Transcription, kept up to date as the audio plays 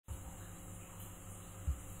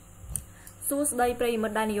សួស្តីប្រិយមិ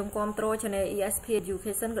ត្តដែលនិយមគាំទ្រ Channel ESP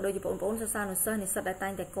Education ក៏ដូចជាបងប្អូនសិស្សានុសិស្សនិស្សិតដែលតែ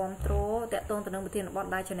ងតែគាំទ្រតាក់ទងទៅនឹងប្រធានបទ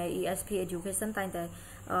ដែល Channel ESP Education តែងតែ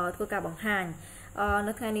ធ្វើការបង្ហាញ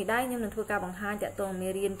នៅថ្ងៃនេះដែរខ្ញុំនឹងធ្វើការបង្ហាញតាក់ទងមេ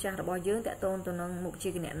រៀនចាស់របស់យើងតាក់ទងទៅនឹងមុខវិជ្ជា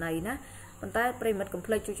គណនេយ្យណាប៉ុន្តែប្រិយមិត្តកុំ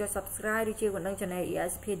ភ្លេចជួយចុច Subscribe ឬជាបណ្ដឹង Channel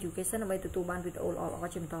ESP Education ដើម្បីទទួលបានវីដេអូល្អៗ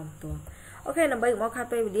ជាបន្តបន្ទាប់អូខេដើម្បីមកខាត់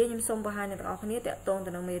ពេលវេលាខ្ញុំសូមបង្ហាញអ្នកទាំងអស់គ្នាតាក់ទង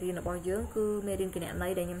ទៅនឹងមេរៀនរបស់យើងគឺមេរៀនគណនេ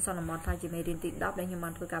យ្យដែលខ្ញុំសន្មតថាជាមេរៀនទី10ដែលខ្ញុំបា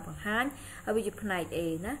នធ្វើការបង្ហាញហើយវាជាផ្នែក A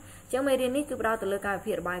ណាអញ្ចឹងមេរៀននេះគឺផ្ដោតទៅលើការវិ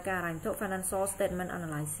ភាគរបាយការណ៍ហិរញ្ញវត្ថុ Financial Statement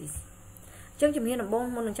Analysis អញ្ចឹងជំហានដំបូង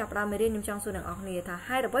មុននឹងចាប់ផ្ដើមមេរៀនខ្ញុំចង់សួរអ្នកទាំងអស់គ្នាថា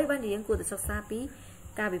ហេតុអ្វីបានយើងគួរតែសិក្សាពី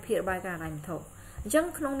ការវិភាគរបាយការណ៍ហិរញ្ញវត្ថុអញ្ចឹង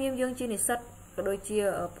ក្នុងនាមយើងជានិស្សិតក៏ដូចជា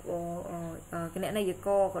គណនេយ្យក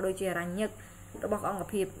រក៏ដូចជាហិរញ្ញិករបស់អង្គ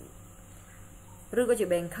ភាពឬក៏ជា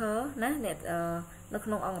banker ណាអ្នកនៅក្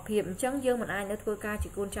នុងអង្គភាពអញ្ចឹងយើងមិនអាចនៅធ្វើការជា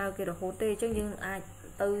កូនចៅគេរហូតទេអញ្ចឹងយើងអាច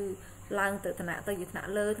ទៅឡើងទៅឋានៈទៅជាថ្នាក់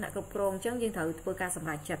លើថ្នាក់គ្រប់គ្រងអញ្ចឹងយើងត្រូវធ្វើការសម្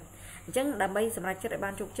រេចចិត្តអញ្ចឹងដើម្បីសម្រេចចិត្តឲ្យបា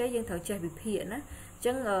នជោគជ័យយើងត្រូវចេះវិភាគណាអញ្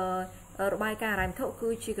ចឹងរបាយការណ៍ហិរញ្ញវត្ថុគឺ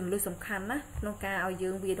ជាគន្លឹះសំខាន់ណាក្នុងការឲ្យយើ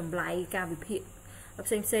ងវាតម្លៃការវិភាគ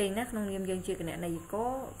ផ្សេងណាក្នុងនាមយើងជាគណនេយ្យក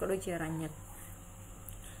រក៏ដូចជាហិរញ្ញិក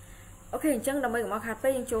អូខេអញ្ចឹងដើម្បីកុំឲ្យខាតពេ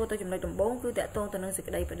កយើងចូលទៅចំណុចដំបូងគឺតាក់ទងទៅនឹងសេច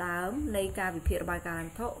ក្តីផ្ដើមនៃការវិភាគរបាយការណ៍ហិរញ្ញ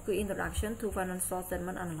វត្ថុគឺ Introduction to Financial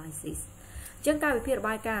Statement Analysis អញ្ចឹងការវិភាគរ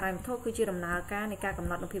បាយការណ៍ហិរញ្ញវត្ថុគឺជាដំណើរការនៃការកំ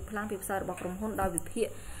ណត់នូវភាពខ្លាំងភាពខ្សោយរបស់ក្រុមហ៊ុនដោយវិភាគ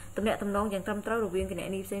ទំនាក់ទំនងយ៉ាងត្រឹមត្រូវរវាងគណ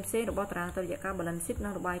នីផ្សេងៗរបស់តារាងតុល្យកម្ម Balance Sheet និ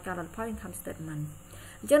ងរបាយការណ៍លទ្ធផល Income Statement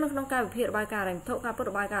អញ្ចឹងនៅក្នុងការវិភាគរបាយការណ៍ហិរញ្ញវត្ថុការពិត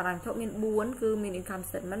របាយការណ៍ហិរញ្ញវត្ថុមាន4គឺមាន Income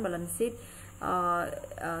Statement Balance Sheet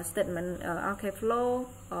Statement of Cash Flow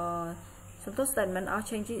Statement of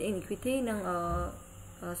Changes in Equity និង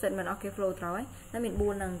Statement of Cash Flow ត្រូវហើយតែមាន4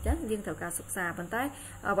ហ្នឹងអញ្ចឹងយើងត្រូវការសិក្សាប៉ុន្តែ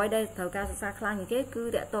អ្វីដែលត្រូវការសិក្សាខ្លាំងជាងគេគឺ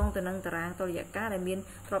តាក់ទងទៅនឹងតារាងតុល្យកម្មដែលមាន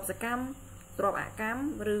ទ្រព្យសកម្មទ្រព្យអកម្ម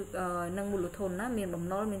ឬនឹងមូលធនណាមានបំ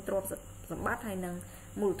ណុលមានទ្រព្យសម្បត្តិហើយនឹង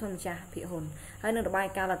មូលធនម្ចាស់ភាគហ៊ុនហើយនឹងរបាយ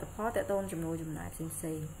ការណ៍លទ្ធផលតាក់ទងចំណូលចំណាយផ្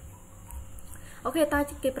សេងអូខេតើ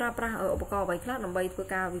គេប្រើប្រាស់ឧបករណ៍អ្វីខ្លះដើម្បីធ្វើ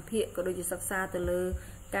ការវិភាគក៏ដូចជាសិក្សាទៅលើ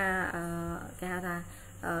ការគេហៅថា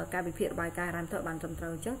ការវិភាគរបាយការណ៍ហិរញ្ញវត្ថុបានត្រឹមត្រូ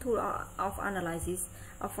វអញ្ចឹង tool of analysis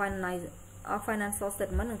of financial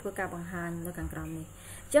statement នឹងធ្វើការបង្ហាញនៅខាងក្រោមនេះ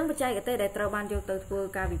អញ្ចឹងបច្ចេកទេសដែលត្រូវបានយកទៅធ្វើ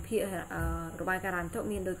ការវិភាគរបាយការណ៍ហិរញ្ញវត្ថុ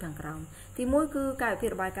មានដូចខាងក្រោមទី1គឺការវិភាគ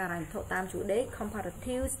របាយការណ៍ហិរញ្ញវត្ថុតាមជួរដេក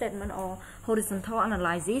comparative statement or horizontal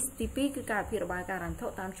analysis ទី2គឺការវិភាគរបាយការណ៍ហិរញ្ញវត្ថុ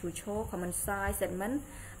តាមជួរឈរ common size statement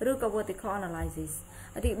ឬក៏ vertical analysis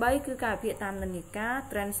ទី3គឺការវិភាគតាមនិន្នាការ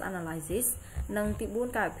trends analysis និងទី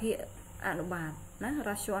4ការវិភាគអនុបាទណា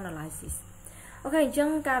ratio analysis អូខេអញ្ចឹង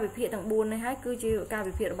ការវិភាគទាំង4នេះហើយគឺជាការ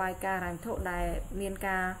វិភាគរបាយការណ៍ហិរញ្ញវត្ថុដែលមាន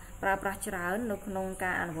ការប្រើប្រាស់ច្រើននៅក្នុង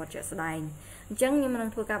ការអនុវត្តជាក់ស្ដែងអញ្ចឹងខ្ញុំនឹង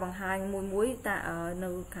ធ្វើការបង្ហាញមួយតានៅ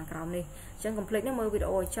ខាងក្រោមនេះអញ្ចឹងកុំភ្លេចមើលវីដេ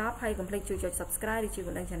អូឲ្យចប់ហើយកុំភ្លេចជួយចុច Subscribe ឬជួយប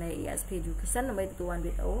ណ្ដឹង Channel ESP Education ដើម្បីទទួលបាន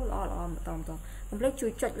វីដេអូល្អៗបន្តកុំភ្លេចជួ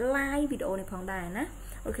យចុច Like វីដេអូនេះផងដែរណា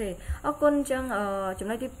អូខេអរគុណអញ្ចឹងចំ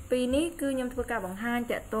ណុចទី2នេះគឺខ្ញុំធ្វើការបង្ហាញ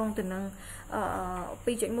តាក់ទងទៅនឹង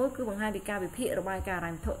 2.1 គឺបង្ហាញពីការវិភាគរបាយការណ៍ហិរ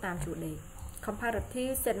ញ្ញវត្ថុតាមជួរដេក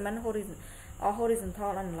comparative statement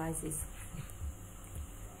horizontal analysis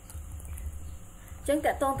ចឹង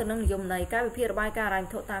តាក់ទងទៅនឹងនិយមន័យការវិភាគរបាយការណ៍ហិរញ្ញវ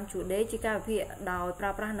ត្ថុតាមជួរដេកជាការវិភាគដោយប្រើ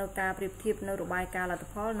ប្រាស់នៅការប្រៀបធៀបនៅរបាយការណ៍លទ្ធ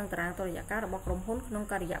ផលនិងតារាងតុល្យកម្មរបស់ក្រុមហ៊ុនក្នុង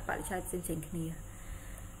ការិយាបរិច្ឆេទផ្សេងៗគ្នា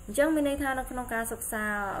អញ្ចឹងមានន័យថានៅក្នុងការសិក្សា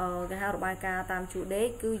គេហៅរបាយការណ៍តាមជួរដេក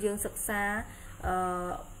គឺយើងសិក្សា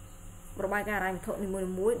របាយការណ៍ហិរញ្ញវត្ថុនី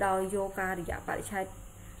មួយៗដោយយកការិយាបរិច្ឆេទ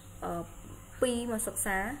2មកសិក្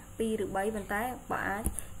សា2ឬ3ប៉ុន្តែបើអាច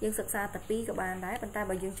យើងសិក្សាតែ2ក៏បានដែរប៉ុន្តែ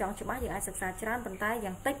បើយើងចង់ច្បាស់យើងអាចសិក្សាច្រើនប៉ុន្តែ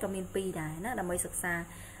យ៉ាងតិចក៏មាន2ដែរណាដើម្បីសិក្សា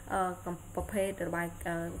ប្រភេទរបាយ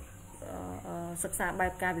សិក្សាបែ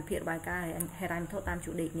បការវិភាគរបាយការណ៍ហិរញ្ញវត្ថុតាម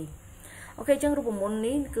ជួរដេកនេះអូខេអញ្ចឹងរូបមន្ត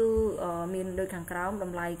នេះគឺមានដូចខាងក្រោមត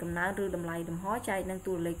ម្លៃកំណើនឬតម្លៃលំហចែកនឹង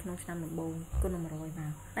តួលេខក្នុងឆ្នាំដំបូងគុណ100មកណា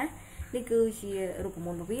នេះគឺជារូបម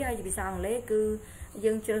ន្តរបស់វាហើយជាភាសាអង់គ្លេសគឺ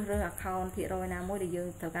យើងជ្រើសរើស account ភាគរយណាមួយដែលយើង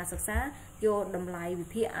ត្រូវការសិក្សាយកតម្លៃវិ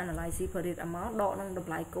ភាគ analysis per rate amount ដកនឹងត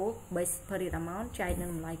ម្លៃគោល base per rate amount ចែកនឹង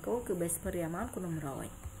តម្លៃគោលគឺ base per rate amount គុណ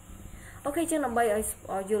100អូខេចឹងដើម្បីឲ្យ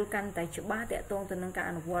យល់កាន់តែច្បាស់តាក់ទងទៅនឹងការ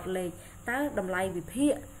អនុវត្តលេខតើតម្លៃវិភា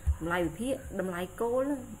គតម្លៃគោល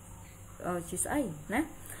ជាស្អីណា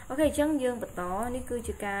អូខេអញ្ចឹងយើងបន្តនេះគឺ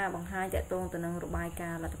ជាការបង្ហាញតាក់ទងទៅនឹងរបាយកា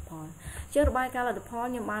រណ៍លទ្ធផលអញ្ចឹងរបាយការណ៍លទ្ធផល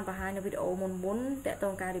ខ្ញុំបានបង្ហាញនៅវីដេអូមុនតាក់ទ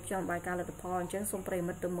ងការរៀបចំរបាយការណ៍លទ្ធផលអញ្ចឹងសូមប្រិយ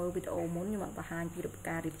មិត្តទៅមើលវីដេអូមុនខ្ញុំបានបង្ហាញពី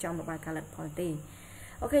ការរៀបចំរបាយការណ៍លទ្ធផលទេ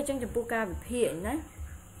អូខេអញ្ចឹងចំពោះការវិភាគណា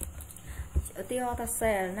ឧទាហរណ៍ថា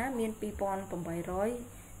sale ណាមាន2800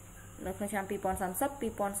នៅក្នុងឆ្នាំ2030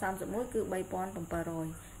 2031គឺ3700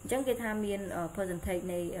អញ្ចឹងគេថាមាន percentage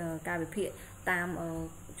នៃការវិភាគតាម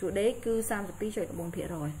chuột đế cứ 32.4%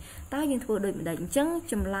 rồi tao nhưng thua đôi mình đánh trắng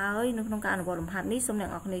chùm lái nó không cả là vào hạt nít xong này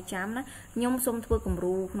ngọc này chám đó nhom xong thua cùng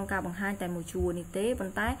ru không cả bằng hai tại một chùa này tế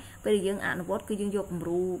vận tải bây giờ dương ăn vót cứ dương vô cùng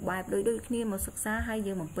ru bài đôi khi mà sắc xa hay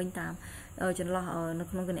dương bằng pin tạm chân lo nó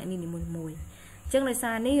không cái này đi mùi mùi chân này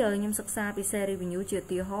xa ní ở nhom sắc xa bị xe revenue chưa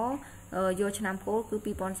tiêu hó vô năm cố cứ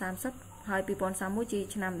pi pon sam sấp hai pi pon sam mũi chi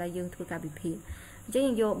năm đại dương thua cả bị phì chứ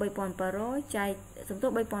nhưng vô bay pon paro chạy chúng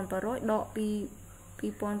tôi bay pon paro đọ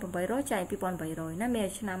pi pon bảy rồi chạy pon 700ណាមេ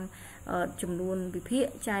ឆ្នាំចំនួនវិភាគ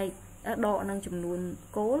ចែកដកនឹងចំនួន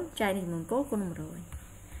គោលចែកនឹងចំនួនគោលគុណ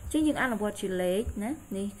100ចឹងយើងអនុវត្តជាលេខណា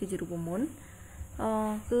នេះគឺជារូបមន្ត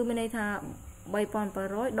គឺមានន័យថា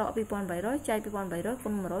3700ដក2700ចែក2700គុ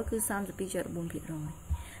ណ100គឺ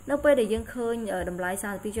 32.4% នៅពេលដែលយើងឃើញតម្លៃ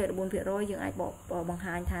 32.4% យើងអាចបង្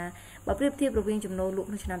ហាញថាបើប្រៀបធៀបរវាងចំណូលលក់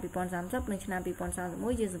នៅឆ្នាំ2030និងឆ្នាំ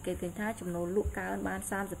2031យើងសង្កេតឃើញថាចំណូលលក់កើនបាន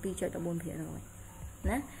 32.4%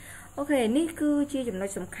 ណាអូខេនេះគឺជាចំណុច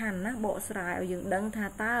សំខាន់ណាបកស្រាយឲ្យយើងដឹងថា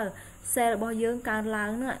តើ sale របស់យើងកើនឡើ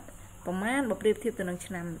ងនោះប្រមាណបើប្រៀបធៀបទៅនឹង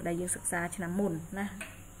ឆ្នាំដែលយើងសិក្សាឆ្នាំមុនណា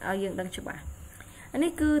ឲ្យយើងដឹងច្បាស់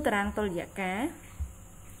នេះគឺតារាងតុល្យការ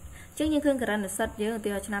ចឹងយើងឃើញករណីសិទ្ធយើងឧ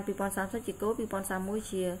ទាហរណ៍ឆ្នាំ2030ជាគោល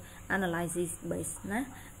2031ជា analysis base ណា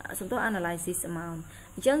សំដៅ analysis amount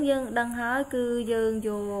អញ្ចឹងយើងដឹងហើយគឺយើងយ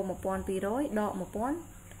ក1200ដក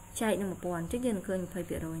1000ចែកនឹង1000ចឹងយើងនឹងឃើញ 20% នេះ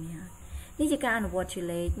ហើយនេះជាការអនុវត្តជា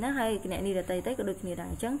លេខណាហើយគណនីដតៃទៅក៏ដូចគ្នាដែរ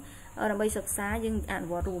អញ្ចឹងដើម្បីសិក្សាយើងអនុ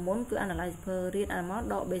វត្តរូបមន្តគឺ analyze per real amount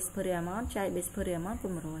ដក base per real amount ចែក base per real amount គុ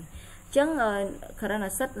ណ100អញ្ចឹងcurrent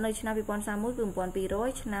asset នៅឆ្នាំ2031គឺ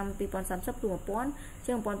1200ឆ្នាំ2030គឺ1000អញ្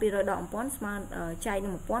ចឹង1200ដក1000ស្មើចែកនឹ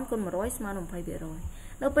ង1000គុណ100ស្មើនឹង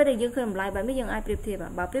 20% នៅពេលដែលយើងឃើញតម្លៃបែបនេះយើងអាចប្រៀបធៀប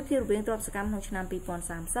បើប្រៀបធៀបរវាងទ្រព្យសកម្មក្នុងឆ្នាំ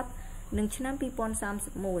2030និងឆ្នាំ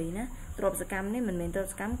2031ណាទ្រព្យសកម្មនេះមិនមែនទ្រព្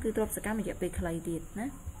យសកម្មគឺទ្រព្យសកម្មរយៈពេលខ្លីទៀតណា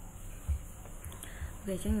អូ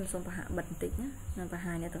ខេអញ្ចឹងខ្ញុំសូមបង្ហាញបិទបន្តិចណាខ្ញុំបង្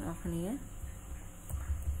ហាញអ្នកទាំងអស់គ្នា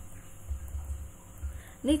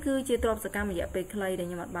នេះគឺជាទ្រព្យសកម្មរយៈពេលខ្លីដែល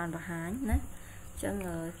ខ្ញុំអត់បានបង្ហាញណាអញ្ចឹង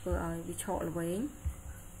ធ្វើឲ្យវាឆក់ល្វែង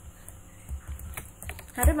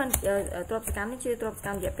ហើយបានទ្រព្យសកម្មនេះជាទ្រព្យសក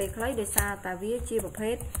ម្មរយៈពេលខ្លីដោយសារតែវាជាប្រ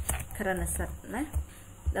ភេទ current asset ណា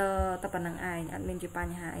តែប៉ុណ្្នឹងឯងអត់មានជាប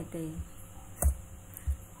ញ្ហាអីទេ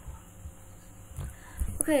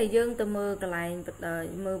អូខេយើងទៅមើលកន្លែង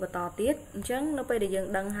មើលបន្តទៀតអញ្ចឹងនៅពេលដែលយើង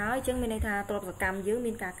ដឹងហើយអញ្ចឹងមានន័យថាទ្រព្យសកម្មយើង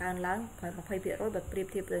មានការកើនឡើង 20% បើប្រៀប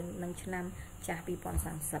ធៀបនឹងឆ្នាំចាស់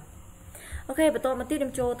2030អូខេបន្តមកទៀតខ្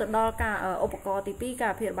ញុំចូលទៅដល់ការឧបករណ៍ទី2កា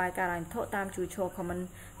រអភិរបាយការរ៉ាញ់វត្ថុតាមជួយឈរ common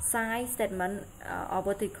size statement or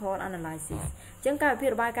vertical analysis អញ្ចឹងការអភិ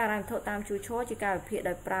របាយការរ៉ាញ់វត្ថុតាមជួយឈរជាការវិភាគ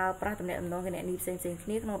ដោយប្រើប្រាស់តំណែងតំណងគណនីផ្សេងៗគ្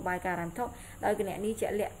នាក្នុងរបាយការរ៉ាញ់វត្ថុដោយគណនីជា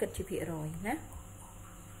ក់លាក់គិតជាភាគរយណា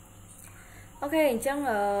អូខេអញ្ចឹង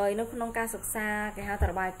នៅក្នុងការសិក្សាគេហៅថា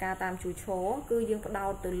របាយការណ៍តាមជួយឈរគឺយើងផ្ដោ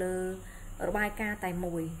តទៅលើរបាយការណ៍តែ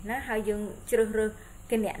មួយណាហើយយើងជ្រើសរើស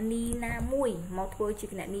គណនីណាមួយមកធ្វើជា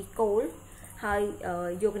គណនីគោលហើយ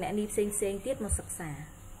យកគណនីផ្សេងទៀតមកសិក្សា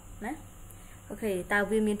ណាអូខេតើ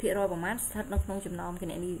វាមានភាគរយប្រមាណស្ថិតនៅក្នុងចំណោមគ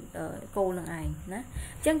ណនីគោលនឹងឯងណា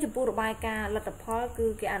អញ្ចឹងចំពោះរបាយការណ៍លទ្ធផលគឺ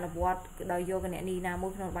គេអនុវត្តដោយយកគណនីណាមួ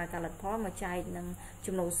យក្នុងរបាយការណ៍លទ្ធផលមកចែកនឹង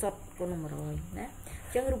ចំណូលសុទ្ធគុណ100ណា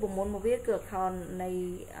អញ្ចឹងរូបមន្តមកវាគឺ account នៃ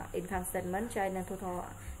income statement ចែកនឹង total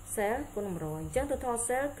sale គុណ100អញ្ចឹង total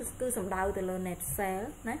sale គឺសំដៅទៅលើ net sale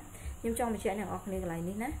ណាខ្ញុំចង់បញ្ជាក់អ្នកនរគ្នាកន្លែង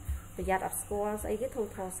នេះណាប្រយ័ត្នអត់ស្គាល់ស្អីគេ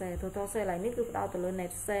total sale កន្លែងនេះគឺផ្ដោតទៅលើ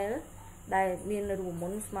net sale ដែលមានរូបម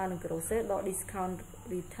ន្តស្មើនឹង gross sale ដក discount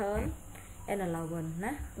return and allowance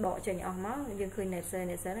ណាដកចេញអស់មកយើងឃើញ net sale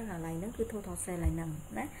ហ្នឹងកន្លែងហ្នឹងគឺ total sale ហ្នឹង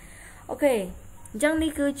ណាអូខេអញ្ចឹង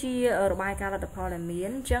នេះគឺជារបាយការណ៍លទ្ធផលដែលមាន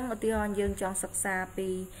អញ្ចឹងឧទាហរណ៍យើងចង់សិក្សាពី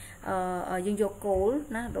យើងយកគោល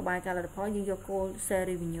ណារបាយការណ៍លទ្ធផលយើងយកគោល sale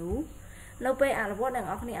revenue នៅពេលអនុវត្តអ្នកន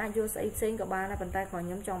រគ្នាអាចយកស្អីផ្សេងក៏បានដែរប៉ុន្តែខ្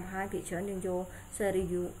ញុំចង់បង្ហាញពីច្រើនយើងយក sale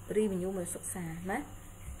revenue មកសិក្សាណា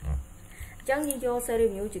អញ្ចឹងយើងយក sale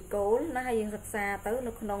revenue ជាគោលណាហើយយើងសិក្សាទៅ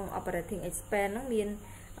នៅក្នុង operating expense ហ្នឹងមាន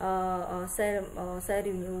sale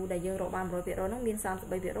revenue ដែលយើងរកបាន 100% ហ្នឹងមាន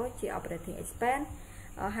 33% ជា operating expense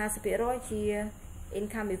 50% ជា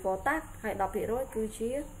income before tax ហើយ 10% គឺជា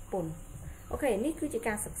ពន្ធអូខេនេះគឺជា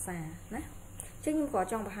ការសិក្សាណាអញ្ចឹងខ្ញុំក៏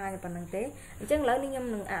ចង់បង្ហាញប៉ុណ្្នឹងទេអញ្ចឹងឥឡូវនេះខ្ញុំ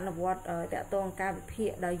នឹងអនុវត្តតកតងការវិភាគ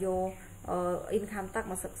ដោយយក income tax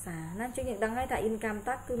មកសិក្សាណាអញ្ចឹងយើងដឹងហើយថា income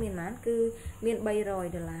tax គឺមានប៉ុន្មានគឺមាន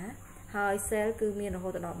$300ហើយ sale គឺមានរហូ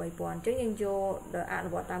តដល់3000អញ្ចឹងយើងយកអនុ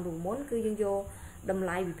វត្តតាមរូបមន្តគឺយើងយកតម្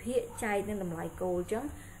លៃវិភាគចែកនឹងតម្លៃគោលអញ្ចឹង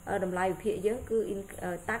តម្លៃវិភាគយើងគឺ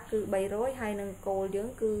tax គឺ300ហើយនឹងគោលយើង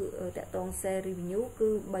គឺតកតង sale revenue គឺ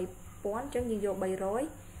3000អញ្ចឹងយើងយក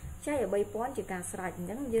300ចែកឲ្យ3000ជាការស្រេចអញ្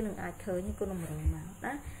ចឹងយើងនឹងអាចឃើញគុណ100មក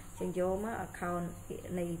ណាអញ្ chẳng vô mà account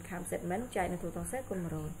này income statement chạy nên total set con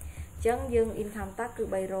rồi chẳng dương income tax cứ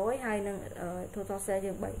bay rối hay nên total set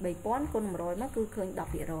dương bảy pón con rồi mà cứ khơi đọc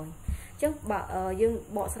vậy rồi chẳng bà dương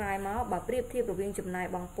bỏ sai máu bà priệp thiệp rồi viên chụp này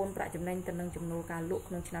bằng pôn bạ chụp này tận năng chụp nô cả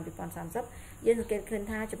lục nông năm pon sam sấp dương cái khơi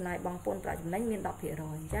tha chụp này bằng pôn bạ chụp này miền đọc vậy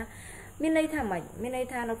rồi chứ miền này tha mày miền này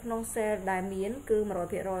tha nó nông xe đại miến cứ mà rồi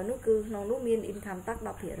vậy rồi nó cứ nông lúc miền income tax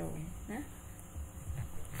đọc vậy rồi nhá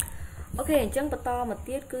ok chẳng bắt to một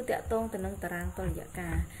tiết cứ tẹt tông từ nâng tarang tol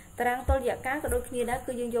dạ cá có đôi khi đã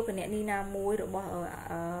cứ dương vô cái nẹt ni nam muối rồi bỏ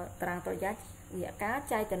ở tarang tol dạ cá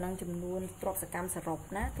chai từ nâng chùm luôn trọc sạc cam sạc rộp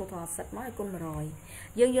ná thô thò sạch nói con mà rồi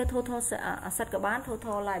dương vô thô thô sạch các bán thô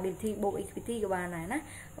thô lại bị thi bộ equity của bà này ná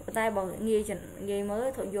tay bằng nghe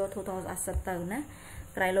mới thô vô thô thò sạch từ ná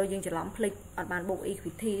cái lôi dương chỉ lắm click ở bàn bộ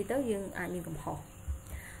equity tới dương ai nhưng cầm họ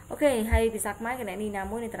ok hay vì sạc máy cái này đi nam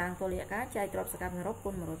muối này tarang tol dạ cá chai trọc sạc cam sạc rộp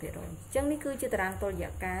con mà rồi rồi chẳng ní cứ chưa tarang tol dạ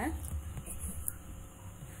cá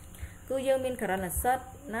cứ dương min current asset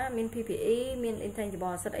ná min PPE min intangible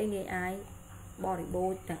asset ai body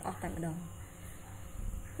board chẳng óc tại đồng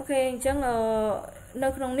ok chẳng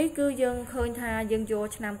nơi trongนี้cứ dương khơi tha dương vô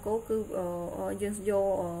nam cố cứ dương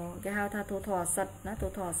vô cái hao tha thô thò sạch nó thô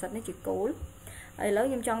thò sạch nó chỉ cố ấy lớn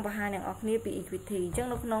nhưng trong và hai nàng óc ní bị equity chẳng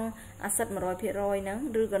nó không asset mà rồi phía rồi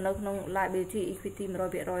nắng đưa gần nó không lại bị thì equity mà rồi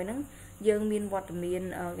phía rồi nắng dương min vật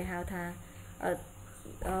miền cái hao tha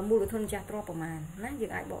mua được thôn chặt proประมาณ ណា យើ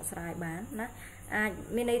ង អាច បក ស្រាយ បាន ណា អាច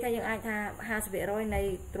មាន ន័យ ថា យើង អាច ថា 50% នៃ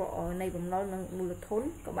ទ្រព្យ នៃ បំណុល និង មូលធន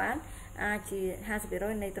ក៏ បាន អាច ជា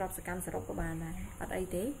 50% នៃ ទ្រព្យ សកម្ម សរុប ក៏ បាន ដែរ អត់ អី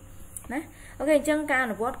ទេ ណា អូខេ អញ្ចឹង ការ អ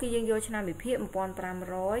នុវត្ត គឺ យើង យក ឆ្នាំ វិភាគ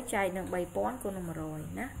 1500 ចែក នឹង 3000 គុណ នឹង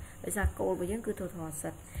 100 ណា ដោយ សារ គោល របស់ យើង គឺ total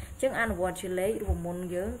asset អញ្ចឹង អនុវត្ត ជា លេខ រូបមន្ត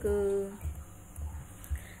យើង គឺ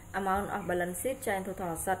amount of balance sheet ចែក total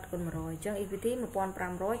asset គុណ 100 អញ្ចឹង equity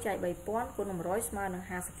 1500 ចែក 3000 គុណ 100 ស្មើ នឹង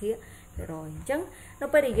 50%អញ្ចឹង នៅ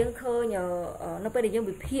ពេល ដែល យើង ឃើញ នៅ ពេល ដែល យើង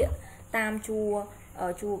វិភាគ តាម ជួ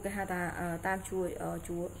រ គេ ហៅ ថា តាម ជួរ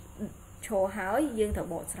ឈរ ហើយ យើង ត្រូវ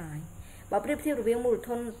បក ស្រាយ បើ ប្រៀប ធៀប រវាង មូលធ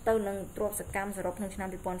ន ទៅ នឹង ទ្រព្យ សកម្ម សរុប ក្នុង ឆ្នាំ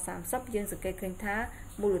 2030 យើង សង្កេត ឃើញ ថា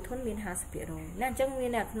មូលធន មាន 50% ណា អញ្ចឹង មា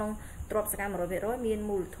ន នៅ ក្នុង ទ្រព្យ សកម្ម 100% មាន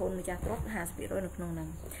មូលធន ម្ចាស់ ទ្រព្យ 50% នៅ ក្នុង ហ្នឹង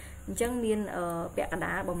អញ្ចឹង មាន ពាក់កណ្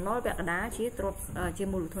ដាល បំណុល ពាក់កណ្ដាល ជា ទ្រព្យ ជា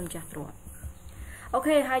មូលធន ម្ចាស់ ទ្រព្យ អូ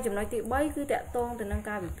ខេ ហើយ ចំណុច ទី 3 គឺ តាក់ទង ទៅ នឹង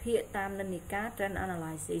ការ វិភាគ តាម និន្នាការ trend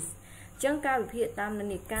analysis អញ្ចឹង ការ វិភាគ តាម និ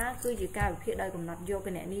ន្នាការ គឺជា ការ វិភាគ ដោយ កំណត់ យក គ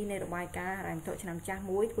ណនី នៃ របាយការណ៍ ហិរញ្ញវត្ថុ ឆ្នាំ ចាស់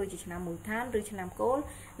មួយ ធ្វើ ជា ឆ្នាំ មូលដ្ឋាន ឬ ឆ្នាំ គោល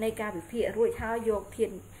នៃ ការ វិភាគ រួច ហើយ យក ធា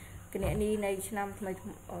តុ គណនី នៃ ឆ្នាំ ថ្មី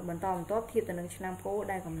បន្ត បន្ទាប់ ធៀប ទៅ នឹង ឆ្នាំ គោល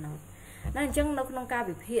ដែល កំណត់ ណា អញ្ចឹង នៅ ក្នុង ការ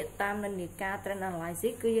វិភាគ តាម និន្នាការ trend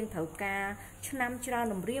analysis គឺ យើង ត្រូវ ការ ឆ្នាំ ច្រើន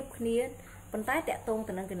តម្រៀប គ្នា ប៉ុន្តែ តាក់ទង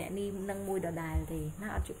ទៅ នឹង គណនី នឹង មួយ ដដែល ទេ ណា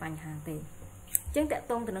អត់ ជា បញ្ហា ទេ អញ្ចឹង តាក់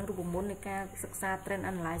ទង ទៅ នឹង រូបមន្ត នៃ ការ សិក្សា trend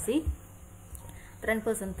analysis trend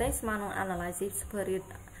percentage ស្មើ នឹង analysis per rate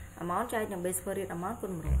amount ចែក នឹង base per rate amount គុ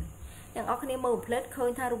ណ 100 ទាំង អស់ គ្នា មើល plate ឃើ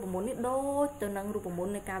ញ ថា រូបមន្ត នេះ ដូច ទៅ នឹង រូបមន្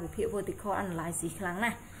ត នៃ ការ វិភាគ vertical analysis ខ្លាំង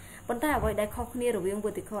ណាស់ ប៉ុន្តែ អ្វី ដែល ខុស គ្នា រវាង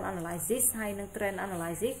vertical analysis ហើយ នឹង trend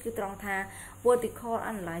analysis គឺ ត្រង់ ថា vertical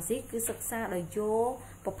analysis គឺ សិក្សា ដោយ យក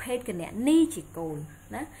ប្រភេទ គណនី ជា គោល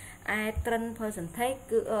ណា ឯ trend percentage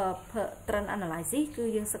គឺ trend analysis គឺ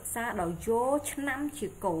យើង សិក្សា ដោយ យក ឆ្នាំ ជា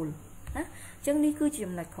គោល ណា អញ្ចឹង នេះ គឺជា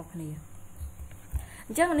ចំណុច ខុស គ្នា អ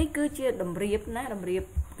ញ្ចឹង នេះ គឺជា តម្រៀប ណា តម្រៀប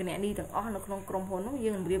គណនី ទាំង អស់ នៅ ក្នុង ក្រុមហ៊ុន នោះ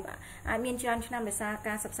យើង តម្រៀប អាច មាន ច្រើន ឆ្នាំ ដោយ សារ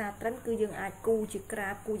ការ សិក្សា trend គឺ យើង អាច គូ ជា ក្រា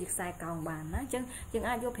ប គូ ជា ខ្សែ កោង បាន ណា អញ្ចឹង យើង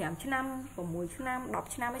អាច យក 5 ឆ្នាំ 6 ឆ្នាំ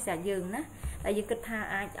 10 ឆ្នាំ ឲ្យ ស្រាប់ យើង ណា តែ យើង គិត ថា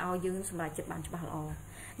អាច ឲ្យ យើង សម្រាប់ ចិត្ត បាន ច្បាស់ ល្អ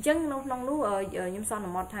អញ្ចឹង នៅ ក្នុង នោះ ខ្ញុំ ស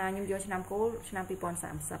ន្មត ថា ខ្ញុំ យក ឆ្នាំ គោល ឆ្នាំ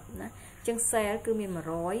 2030 ណា អញ្ចឹង sale គឺ មាន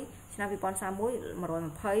 100 ឆ្នាំ 2031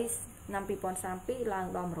 120 ឆ្នាំ 2032 ឡើង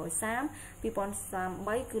ដល់ 130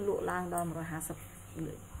 2033 គឺ លក់ ឡើង ដល់ $150,000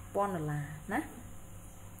 ណា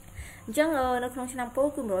អញ្ចឹង នៅ ក្នុង ឆ្នាំ គោល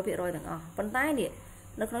គឺ 100% ទាំង អស់ ប៉ុន្តែ នេះ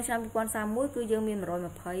នៅ ក្នុង ឆ្នាំ 2031 គឺ យើង មាន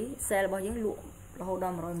 120 sale របស់ យើង លក់ រហូត ដ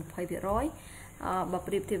ល់ 120% បើ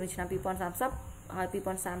ប្រៀប ធៀប នឹង ឆ្នាំ 2030 ហើយ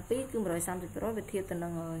 2032 គឺ 130% វា ធៀប ទៅ នឹ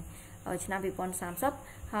ង ឆ្នាំ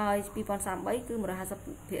 2030 ហើយ 2033 គឺ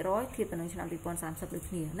 150% ធៀប ទៅ នឹង ឆ្នាំ 2030 ដូច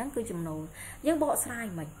គ្នា ហ្នឹង គឺ ចំណូល យើង បក ស្រាយ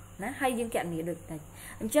មិន ណា ហើយ យើង កណនី ដូច តែ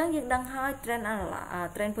អញ្ចឹង យើង ដឹង ហើយ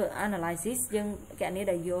trend analysis យើង កណនី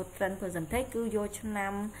ដែល យក trend percentage គឺ យក ឆ្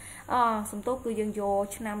នាំ សំទោស គឺ យើង យក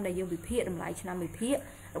ឆ្នាំ ដែល យើង វិភាគ តម្លៃ ឆ្នាំ វិភាគ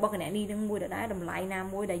របស់ គណនី នឹង មួយ ដដែល តម្លៃ ណា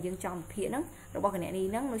មួយ ដែល យើង ចង់ វិភាគ ហ្នឹង របស់ គណនី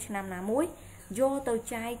ហ្នឹង នៅ ឆ្នាំ ណា មួយ យក ទៅ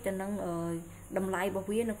ចែក ទៅ នឹង តម្លៃ របស់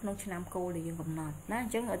វា នៅ ក្នុង ឆ្នាំ គោល ដែល យើង កំណត់ ណា អ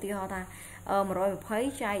ញ្ចឹង ឧទាហរណ៍ ថា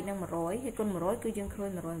 120 ចែក នឹង 100 ហើយ គុណ 100 គឺ យើង ឃើញ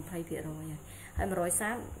 120% ហើយ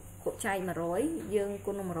 130 cột chạy mà rối dương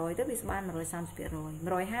con nông rối tới bị ban mà rồi sam spi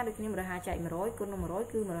rồi ha được nhưng mà hai chạy mà rối con nông rối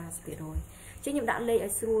cứ mà rồi spi rồi chứ nhưng đã lấy ở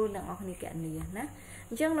xưa là ngọc này kẹn nè nè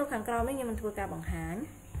chứ nó càng cao mấy nhưng mình thua cả bằng hán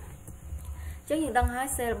chứ những đăng hái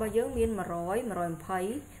xe bao nhiêu miên mà rồi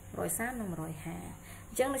thấy rồi sát nó mà rồi hà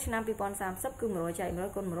chẳng là năm pi pon sam sắp cứ mà rồi chạy mà rồi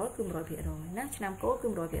con mà rồi cứ mà rồi bị rồi nè năm cố cứ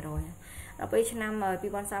mà rồi bị rồi ở bây năm mà pi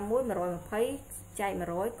pon sam muối mà rồi thấy chạy mà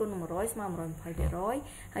rồi con mà rồi mà rồi phải bị rồi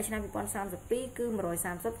hay năm pi pon sam sắp pi cứ mà rồi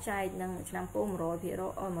sam sắp chạy năng năm cố mà rồi bị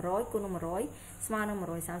rồi mà rồi con mà rồi mà nó mà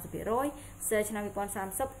rồi sam sắp bị rồi xe năm pi pon sam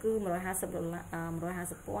sắp cứ mà rồi hai sắp mà rồi hai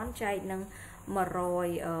sắp pon chạy năng mà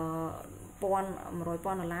rồi pon mà rồi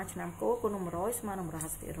pon là năm cố con mà rồi mà nó mà rồi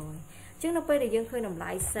hai rồi chứ nó bây để dân khơi nằm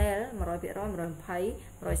lại xe mà rồi bị rồi mà rồi thấy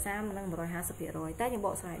rồi sam năng mà rồi hai sắp bị rồi tại những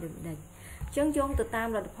bộ xoài được này chân chung từ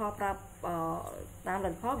tam là phò tam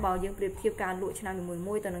là phò bao dương điệp thiệpการlụa năm mùi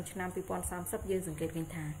môi từ năm pi pon sam sắp dương dừng kết kinh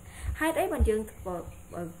thà hai đấy bằng dương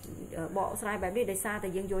bộ xoài bài đi để xa từ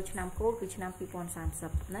dương vô năm cố cứ năm pi pon sam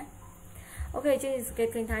sắp đấy ok chứ kết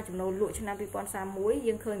kinh thà chụp nô lụa năm pi pon sam muối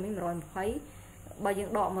dương khơi mình rồi thấy bao nhiêu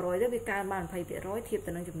đọ mà rồi đó bị can bàn phải bị rối thiệp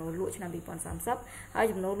từ năng chụp nô lụa năm pi pon sam sắp hay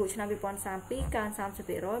chụp nô lụa năm pi pon sam pi can sam sắp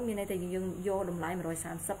bị rối mi này thì dương vô đầm lại mà rồi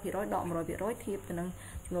sam sắp bị rối đọ mà rồi bị rối thiệp từ năng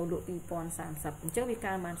nô lụa pi pon sam sắp chứ bị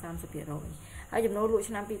can bàn sam sắp bị rồi hay chụp nô lụa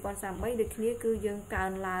năm pi pon sam mấy được kia cứ dương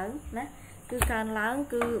can lớn nè cứ can lớn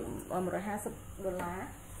cứ mà rồi $50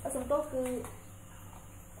 ở trong tốt cứ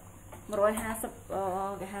mà rồi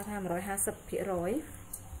cái hai tham rồi $50 rồi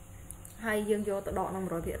hay dương vô tự đọ năm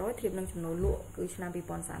rồi bị rối thiệp năng chùm nổ lụa cứ năm pi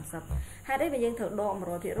pon sam sập hai đấy bây giờ thợ đọ mà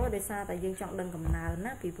rồi bị rối để xa tại dương chọn đơn cầm nào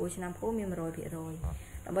nè vì buổi năm phố miền rồi bị rồi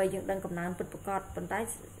bây giờ đơn cầm nào bật cọt bật tay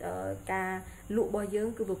ca lụa bao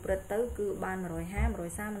dương cứ bật tới cứ ban mà rồi ha mà rồi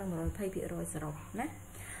xa mà rồi thay bị rồi sập nè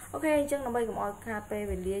ok chân là bây giờ mọi cà phê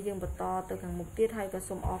về lia dương bật to từ hàng mục tiết hay có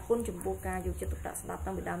sum o phun chụp bô ca dù cho tất cả đọc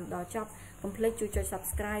đang bị đâm đo chop complete chú cho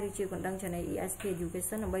subscribe đi chưa còn đăng channel ESP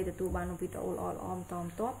Education là bây giờ tu ban video all on tom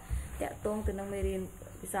tốt tẹt tôn từ năng merin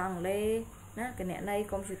sang lê nè cái nẹt này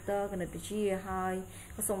computer cái nẹt chia hai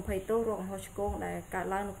có sum phay tốt rồi họ cô để cả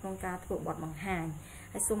lao nục nông ca thuộc bọt bằng hàng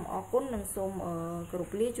hay sum o phun năng sum group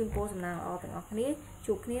lia chun po sum nào o từng o khné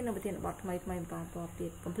chụp khné năng bị tiền bọt mày toàn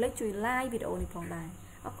tiệt complete chui like video này phong đài.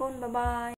 Bye bye.